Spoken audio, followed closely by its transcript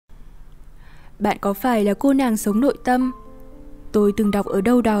bạn có phải là cô nàng sống nội tâm? Tôi từng đọc ở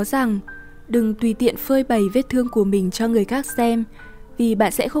đâu đó rằng đừng tùy tiện phơi bày vết thương của mình cho người khác xem, vì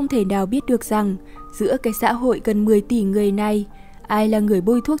bạn sẽ không thể nào biết được rằng giữa cái xã hội gần 10 tỷ người này, ai là người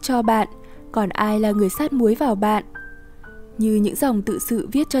bôi thuốc cho bạn, còn ai là người sát muối vào bạn. Như những dòng tự sự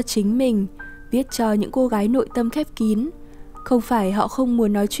viết cho chính mình, viết cho những cô gái nội tâm khép kín. Không phải họ không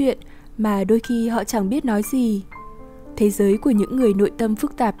muốn nói chuyện, mà đôi khi họ chẳng biết nói gì. Thế giới của những người nội tâm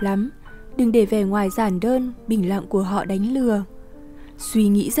phức tạp lắm, đừng để vẻ ngoài giản đơn, bình lặng của họ đánh lừa. Suy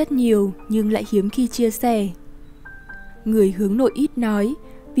nghĩ rất nhiều nhưng lại hiếm khi chia sẻ. Người hướng nội ít nói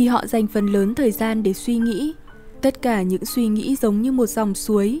vì họ dành phần lớn thời gian để suy nghĩ. Tất cả những suy nghĩ giống như một dòng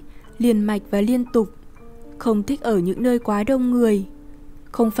suối, liền mạch và liên tục. Không thích ở những nơi quá đông người.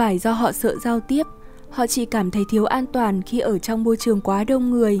 Không phải do họ sợ giao tiếp, họ chỉ cảm thấy thiếu an toàn khi ở trong môi trường quá đông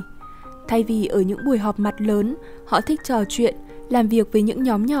người. Thay vì ở những buổi họp mặt lớn, họ thích trò chuyện, làm việc với những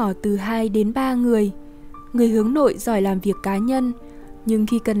nhóm nhỏ từ 2 đến 3 người. Người hướng nội giỏi làm việc cá nhân, nhưng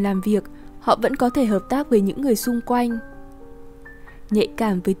khi cần làm việc, họ vẫn có thể hợp tác với những người xung quanh. Nhạy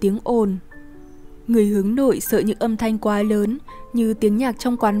cảm với tiếng ồn. Người hướng nội sợ những âm thanh quá lớn như tiếng nhạc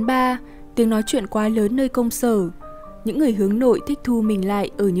trong quán bar, tiếng nói chuyện quá lớn nơi công sở. Những người hướng nội thích thu mình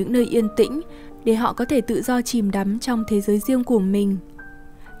lại ở những nơi yên tĩnh để họ có thể tự do chìm đắm trong thế giới riêng của mình.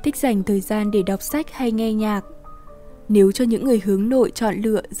 Thích dành thời gian để đọc sách hay nghe nhạc. Nếu cho những người hướng nội chọn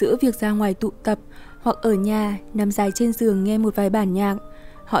lựa giữa việc ra ngoài tụ tập hoặc ở nhà nằm dài trên giường nghe một vài bản nhạc,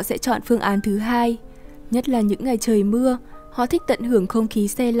 họ sẽ chọn phương án thứ hai. Nhất là những ngày trời mưa, họ thích tận hưởng không khí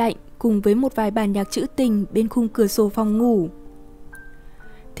se lạnh cùng với một vài bản nhạc trữ tình bên khung cửa sổ phòng ngủ.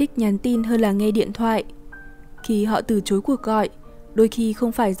 Thích nhắn tin hơn là nghe điện thoại. Khi họ từ chối cuộc gọi, đôi khi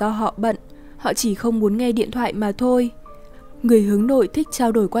không phải do họ bận, họ chỉ không muốn nghe điện thoại mà thôi. Người hướng nội thích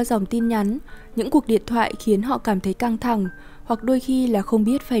trao đổi qua dòng tin nhắn, những cuộc điện thoại khiến họ cảm thấy căng thẳng hoặc đôi khi là không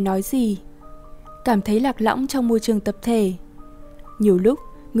biết phải nói gì. Cảm thấy lạc lõng trong môi trường tập thể. Nhiều lúc,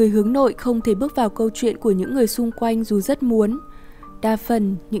 người hướng nội không thể bước vào câu chuyện của những người xung quanh dù rất muốn. Đa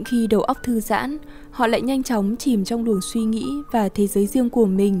phần, những khi đầu óc thư giãn, họ lại nhanh chóng chìm trong luồng suy nghĩ và thế giới riêng của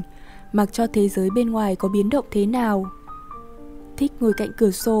mình, mặc cho thế giới bên ngoài có biến động thế nào. Thích ngồi cạnh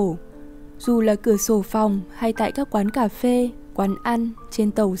cửa sổ. Dù là cửa sổ phòng hay tại các quán cà phê, quán ăn,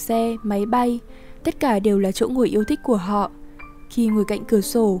 trên tàu xe, máy bay, tất cả đều là chỗ ngồi yêu thích của họ. Khi ngồi cạnh cửa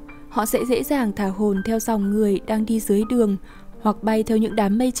sổ, họ sẽ dễ dàng thả hồn theo dòng người đang đi dưới đường hoặc bay theo những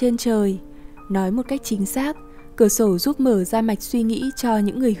đám mây trên trời. Nói một cách chính xác, cửa sổ giúp mở ra mạch suy nghĩ cho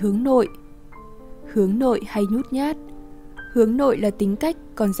những người hướng nội. Hướng nội hay nhút nhát? Hướng nội là tính cách,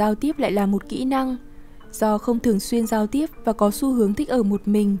 còn giao tiếp lại là một kỹ năng. Do không thường xuyên giao tiếp và có xu hướng thích ở một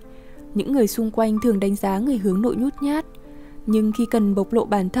mình, những người xung quanh thường đánh giá người hướng nội nhút nhát. Nhưng khi cần bộc lộ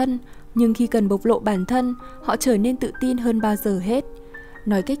bản thân, họ trở nên tự tin hơn bao giờ hết.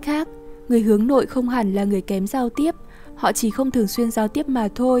 Nói cách khác, người hướng nội không hẳn là người kém giao tiếp, họ chỉ không thường xuyên giao tiếp mà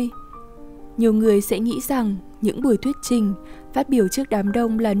thôi. Nhiều người sẽ nghĩ rằng những buổi thuyết trình, phát biểu trước đám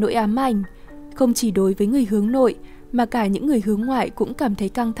đông là nỗi ám ảnh. Không chỉ đối với người hướng nội, mà cả những người hướng ngoại cũng cảm thấy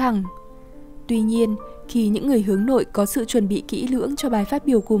căng thẳng. Tuy nhiên, khi những người hướng nội có sự chuẩn bị kỹ lưỡng cho bài phát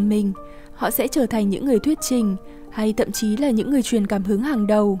biểu của mình, họ sẽ trở thành những người thuyết trình, hay thậm chí là những người truyền cảm hứng hàng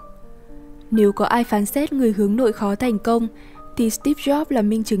đầu. Nếu có ai phán xét người hướng nội khó thành công, thì Steve Jobs là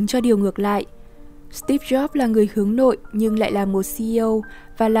minh chứng cho điều ngược lại. Steve Jobs là người hướng nội nhưng lại là một CEO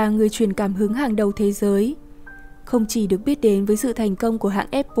và là người truyền cảm hứng hàng đầu thế giới. Không chỉ được biết đến với sự thành công của hãng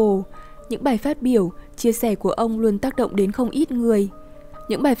Apple, những bài phát biểu, chia sẻ của ông luôn tác động đến không ít người.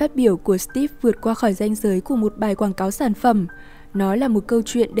 Những bài phát biểu của Steve vượt qua khỏi ranh giới của một bài quảng cáo sản phẩm. Nó là một câu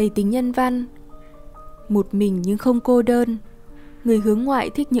chuyện đầy tính nhân văn. Một mình nhưng không cô đơn. Người hướng ngoại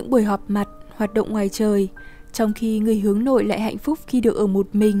thích những buổi họp mặt, hoạt động ngoài trời, trong khi người hướng nội lại hạnh phúc khi được ở một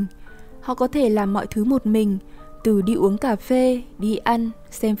mình. Họ có thể làm mọi thứ một mình, từ đi uống cà phê, đi ăn,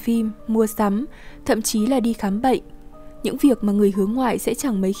 xem phim, mua sắm, thậm chí là đi khám bệnh. Những việc mà người hướng ngoại sẽ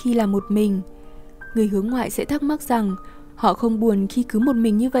chẳng mấy khi làm một mình. Người hướng ngoại sẽ thắc mắc rằng họ không buồn khi cứ một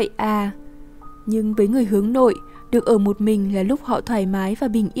mình như vậy à. Nhưng với người hướng nội, được ở một mình là lúc họ thoải mái và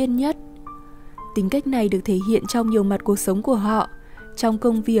bình yên nhất. Tính cách này được thể hiện trong nhiều mặt cuộc sống của họ. Trong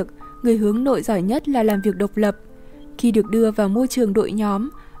công việc, người hướng nội giỏi nhất là làm việc độc lập. Khi được đưa vào môi trường đội nhóm,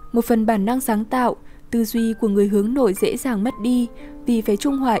 một phần bản năng sáng tạo, tư duy của người hướng nội dễ dàng mất đi vì phải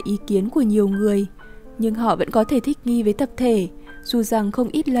trung hòa ý kiến của nhiều người. Nhưng họ vẫn có thể thích nghi với tập thể, dù rằng không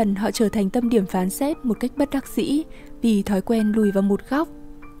ít lần họ trở thành tâm điểm phán xét một cách bất đắc dĩ vì thói quen lùi vào một góc.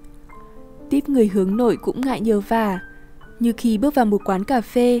 Típ người hướng nội cũng ngại nhờ vả. Như khi bước vào một quán cà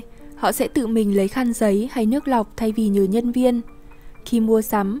phê, họ sẽ tự mình lấy khăn giấy hay nước lọc thay vì nhờ nhân viên. Khi mua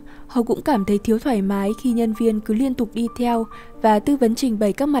sắm, họ cũng cảm thấy thiếu thoải mái khi nhân viên cứ liên tục đi theo và tư vấn trình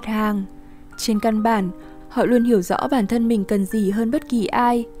bày các mặt hàng. Trên căn bản, họ luôn hiểu rõ bản thân mình cần gì hơn bất kỳ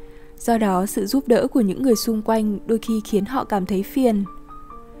ai. Do đó, sự giúp đỡ của những người xung quanh đôi khi khiến họ cảm thấy phiền.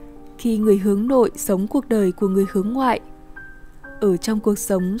 Khi người hướng nội sống cuộc đời của người hướng ngoại. Ở trong cuộc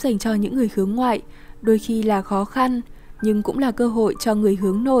sống dành cho những người hướng ngoại, đôi khi là khó khăn, nhưng cũng là cơ hội cho người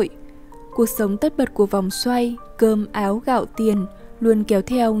hướng nội. Cuộc sống tất bật của vòng xoay, cơm, áo, gạo, tiền luôn kéo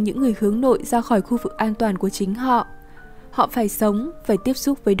theo những người hướng nội ra khỏi khu vực an toàn của chính họ. Họ phải sống, phải tiếp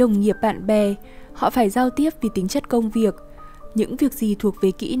xúc với đồng nghiệp bạn bè, họ phải giao tiếp vì tính chất công việc. Những việc gì thuộc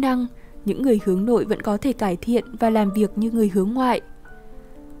về kỹ năng, những người hướng nội vẫn có thể cải thiện và làm việc như người hướng ngoại.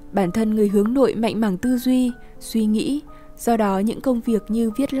 Bản thân người hướng nội mạnh mảng tư duy, suy nghĩ, do đó những công việc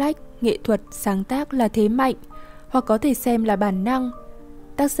như viết lách, nghệ thuật, sáng tác là thế mạnh, hoặc có thể xem là bản năng.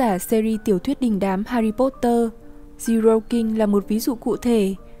 Tác giả series tiểu thuyết đình đám Harry Potter, Zero King là một ví dụ cụ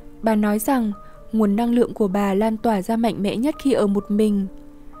thể. Bà nói rằng nguồn năng lượng của bà lan tỏa ra mạnh mẽ nhất khi ở một mình.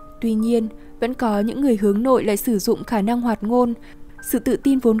 Tuy nhiên, vẫn có những người hướng nội lại sử dụng khả năng hoạt ngôn, sự tự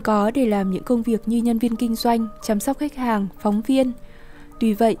tin vốn có để làm những công việc như nhân viên kinh doanh, chăm sóc khách hàng, phóng viên.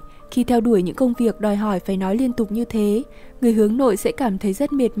 Tuy vậy, khi theo đuổi những công việc đòi hỏi phải nói liên tục như thế, người hướng nội sẽ cảm thấy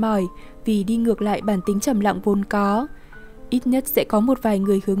rất mệt mỏi vì đi ngược lại bản tính trầm lặng vốn có. Ít nhất sẽ có một vài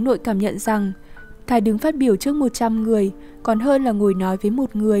người hướng nội cảm nhận rằng thà đứng phát biểu trước 100 người còn hơn là ngồi nói với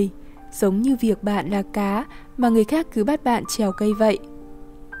một người, giống như việc bạn là cá mà người khác cứ bắt bạn trèo cây vậy.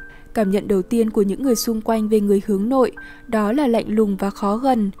 Cảm nhận đầu tiên của những người xung quanh về người hướng nội đó là lạnh lùng và khó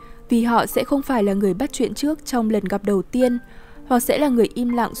gần, vì họ sẽ không phải là người bắt chuyện trước trong lần gặp đầu tiên, hoặc sẽ là người im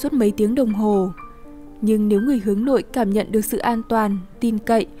lặng suốt mấy tiếng đồng hồ. Nhưng nếu người hướng nội cảm nhận được sự an toàn, tin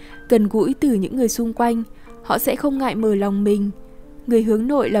cậy, gần gũi từ những người xung quanh, họ sẽ không ngại mở lòng mình. Người hướng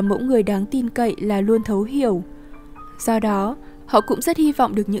nội là mẫu người đáng tin cậy, là luôn thấu hiểu. Do đó, họ cũng rất hy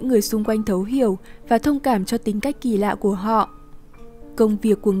vọng được những người xung quanh thấu hiểu và thông cảm cho tính cách kỳ lạ của họ. Công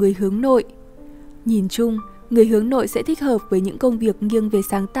việc của người hướng nội. Nhìn chung, người hướng nội sẽ thích hợp với những công việc nghiêng về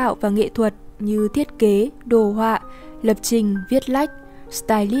sáng tạo và nghệ thuật như thiết kế, đồ họa, lập trình, viết lách,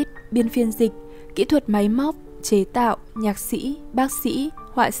 stylist, biên phiên dịch, kỹ thuật máy móc, chế tạo, nhạc sĩ, bác sĩ,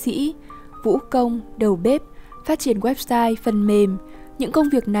 họa sĩ, vũ công, đầu bếp, phát triển website, phần mềm. Những công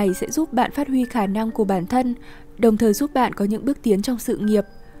việc này sẽ giúp bạn phát huy khả năng của bản thân, đồng thời giúp bạn có những bước tiến trong sự nghiệp.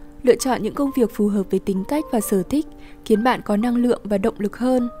 Lựa chọn những công việc phù hợp với tính cách và sở thích, khiến bạn có năng lượng và động lực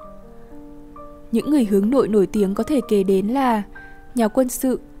hơn. Những người hướng nội nổi tiếng có thể kể đến là nhà quân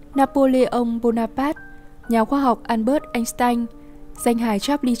sự Napoleon Bonaparte, nhà khoa học Albert Einstein, danh hài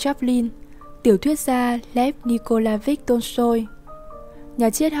Charlie Chaplin, tiểu thuyết gia Lev Nikolaevich Tolstoy, nhà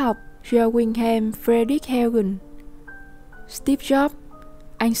triết học Wilhelm Friedrich Hegel, Steve Jobs,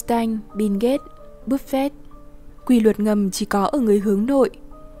 Einstein, Bill Gates, Buffett. Quy luật ngầm chỉ có ở người hướng nội.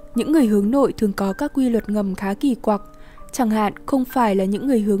 Những người hướng nội thường có các quy luật ngầm khá kỳ quặc. Chẳng hạn, không phải là những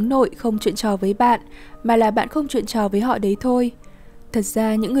người hướng nội không chuyện trò với bạn, mà là bạn không chuyện trò với họ đấy thôi. Thật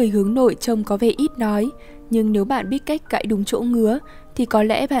ra những người hướng nội trông có vẻ ít nói, nhưng nếu bạn biết cách cạy đúng chỗ ngứa, thì có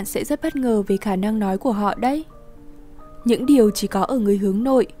lẽ bạn sẽ rất bất ngờ về khả năng nói của họ đấy. Những điều chỉ có ở người hướng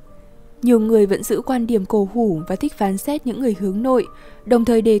nội. Nhiều người vẫn giữ quan điểm cổ hủ và thích phán xét những người hướng nội, đồng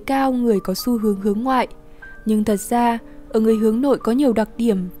thời đề cao người có xu hướng hướng ngoại. Nhưng thật ra, ở người hướng nội có nhiều đặc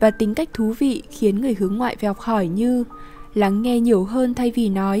điểm và tính cách thú vị khiến người hướng ngoại phải học hỏi như lắng nghe nhiều hơn thay vì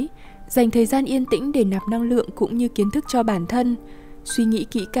nói, dành thời gian yên tĩnh để nạp năng lượng cũng như kiến thức cho bản thân, suy nghĩ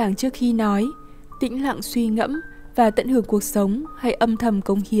kỹ càng trước khi nói, tĩnh lặng suy ngẫm và tận hưởng cuộc sống hay âm thầm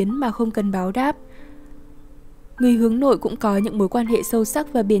cống hiến mà không cần báo đáp. Người hướng nội cũng có những mối quan hệ sâu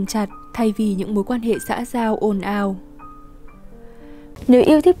sắc và bền chặt thay vì những mối quan hệ xã giao ồn ào. Nếu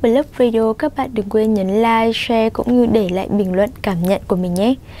yêu thích Blog Radio, các bạn đừng quên nhấn like, share cũng như để lại bình luận cảm nhận của mình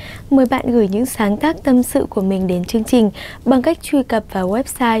nhé. Mời bạn gửi những sáng tác tâm sự của mình đến chương trình bằng cách truy cập vào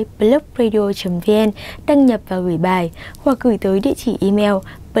website blogradio.vn, đăng nhập và gửi bài, hoặc gửi tới địa chỉ email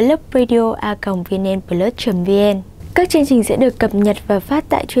blogradio@vnplus.vn. Các chương trình sẽ được cập nhật và phát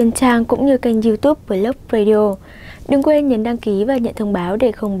tại chuyên trang cũng như kênh YouTube Blog Radio. Đừng quên nhấn đăng ký và nhận thông báo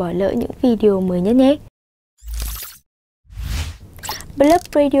để không bỏ lỡ những video mới nhất nhé. Blog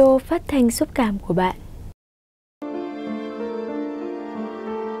Radio, phát thanh xúc cảm của bạn.